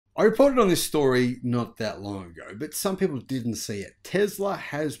I reported on this story not that long ago, but some people didn't see it. Tesla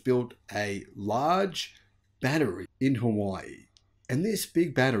has built a large battery in Hawaii, and this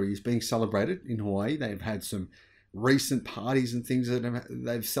big battery is being celebrated in Hawaii. They've had some recent parties and things that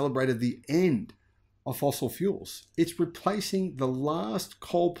they've celebrated the end of fossil fuels. It's replacing the last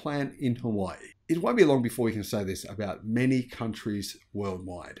coal plant in Hawaii. It won't be long before we can say this about many countries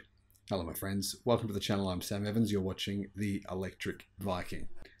worldwide. Hello, my friends. Welcome to the channel. I'm Sam Evans. You're watching the Electric Viking.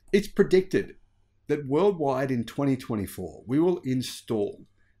 It's predicted that worldwide in 2024, we will install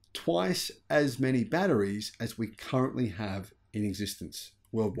twice as many batteries as we currently have in existence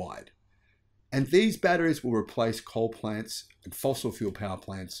worldwide. And these batteries will replace coal plants and fossil fuel power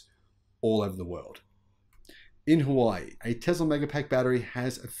plants all over the world. In Hawaii, a Tesla Megapack battery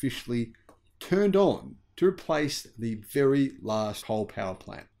has officially turned on to replace the very last coal power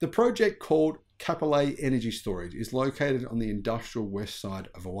plant. The project, called Kapolei Energy Storage, is located on the industrial west side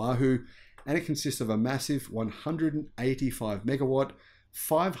of Oahu, and it consists of a massive 185 megawatt,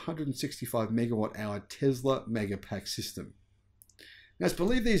 565 megawatt hour Tesla Megapack system. Now, it's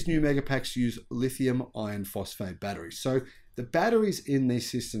believed these new Megapacks use lithium iron phosphate batteries, so the batteries in these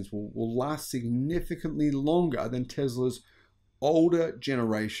systems will last significantly longer than Tesla's older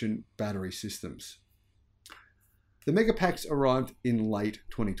generation battery systems. The Megapacks arrived in late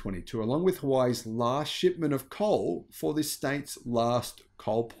 2022, along with Hawaii's last shipment of coal for the state's last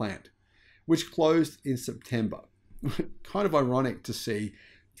coal plant, which closed in September. Kind of ironic to see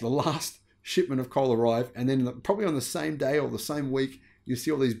the last shipment of coal arrive, and then probably on the same day or the same week, you see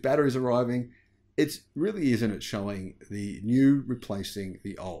all these batteries arriving. It really isn't it showing the new replacing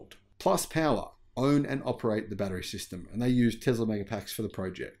the old. Plus Power own and operate the battery system, and they use Tesla Megapacks for the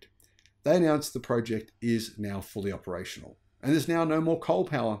project. They announced the project is now fully operational, and there's now no more coal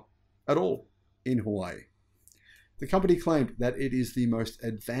power at all in Hawaii. The company claimed that it is the most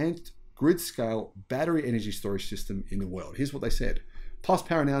advanced grid-scale battery energy storage system in the world. Here's what they said. Plus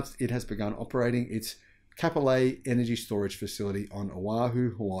Power announced it has begun operating its Kapolei Energy Storage Facility on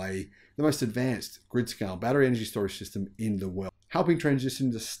Oahu, Hawaii, the most advanced grid-scale battery energy storage system in the world, helping transition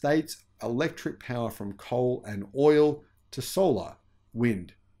the state's electric power from coal and oil to solar,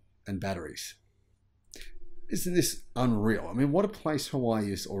 wind, and batteries. Isn't this unreal? I mean, what a place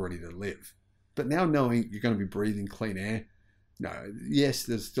Hawaii is already to live. But now knowing you're going to be breathing clean air, no, yes,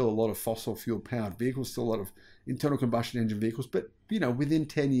 there's still a lot of fossil fuel powered vehicles, still a lot of internal combustion engine vehicles, but within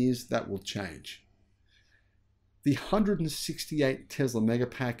 10 years that will change. The 168 Tesla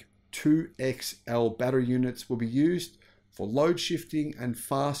Megapack 2XL battery units will be used for load shifting and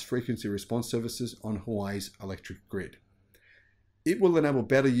fast frequency response services on Hawaii's electric grid. It will enable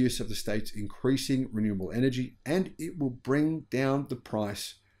better use of the state's increasing renewable energy, and it will bring down the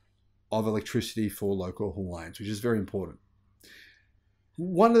price of electricity for local Hawaiians, which is very important.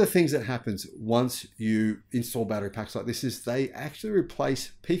 One of the things that happens once you install battery packs like this is they actually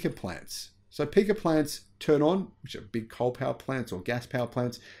replace peaker plants. So peaker plants turn on, which are big coal power plants or gas power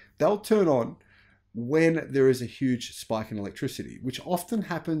plants. They'll turn on when there is a huge spike in electricity, which often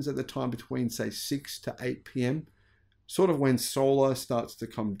happens at the time between, say, 6 to 8 p.m., sort of when solar starts to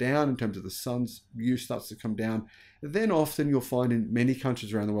come down in terms of the sun's use starts to come down. Then often you'll find in many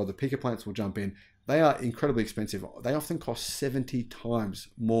countries around the world, the peaker plants will jump in. They are incredibly expensive. They often cost 70 times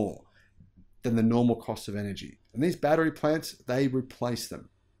more than the normal cost of energy. And these battery plants, they replace them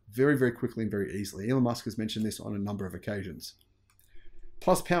very, very quickly and very easily. Elon Musk has mentioned this on a number of occasions.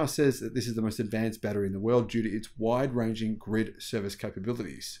 Plus Power says that this is the most advanced battery in the world due to its wide-ranging grid service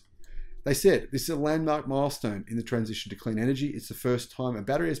capabilities. They said this is a landmark milestone in the transition to clean energy. It's the first time a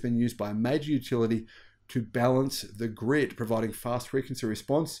battery has been used by a major utility to balance the grid, providing fast frequency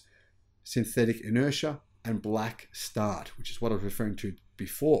response, synthetic inertia, and black start, which is what I was referring to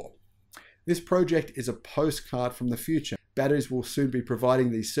before. This project is a postcard from the future. Batteries will soon be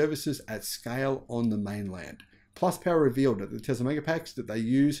providing these services at scale on the mainland. Plus Power revealed that the Tesla Megapacks that they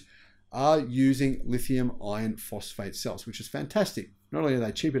use are using lithium iron phosphate cells, which is fantastic. Not only are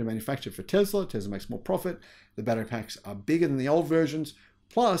they cheaper to manufacture for Tesla, Tesla makes more profit, the battery packs are bigger than the old versions,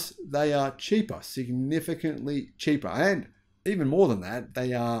 plus they are cheaper, significantly cheaper. And even more than that,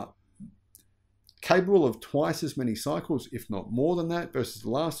 they are capable of twice as many cycles, if not more than that, versus the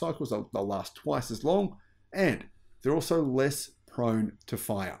last cycles. They'll last twice as long, and they're also less prone to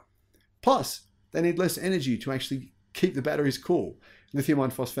fire. Plus, they need less energy to actually keep the batteries cool. Lithium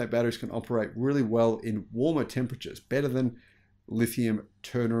iron phosphate batteries can operate really well in warmer temperatures, better than lithium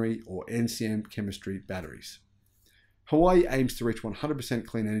ternary or NCM chemistry batteries. Hawaii aims to reach 100%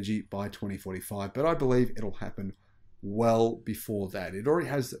 clean energy by 2045, but I believe it'll happen well before that. It already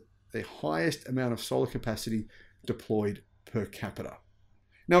has the highest amount of solar capacity deployed per capita.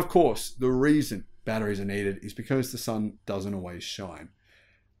 Now, of course, the reason batteries are needed is because the sun doesn't always shine.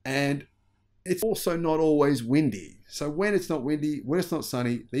 And it's also not always windy. So when it's not windy, when it's not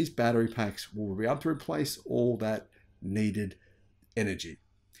sunny, these battery packs will be able to replace all that needed energy.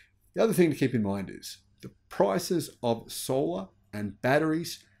 The other thing to keep in mind is the prices of solar and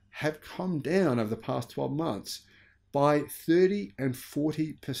batteries have come down over the past 12 months by 30 and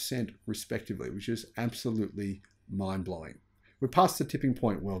 40% respectively, which is absolutely mind-blowing. We're past the tipping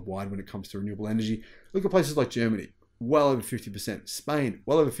point worldwide when it comes to renewable energy. Look at places like Germany, well over 50%. Spain,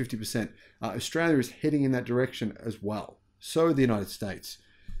 well over 50%. Australia is heading in that direction as well. So the United States.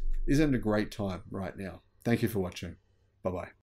 Isn't it a great time right now? Thank you for watching. Bye-bye.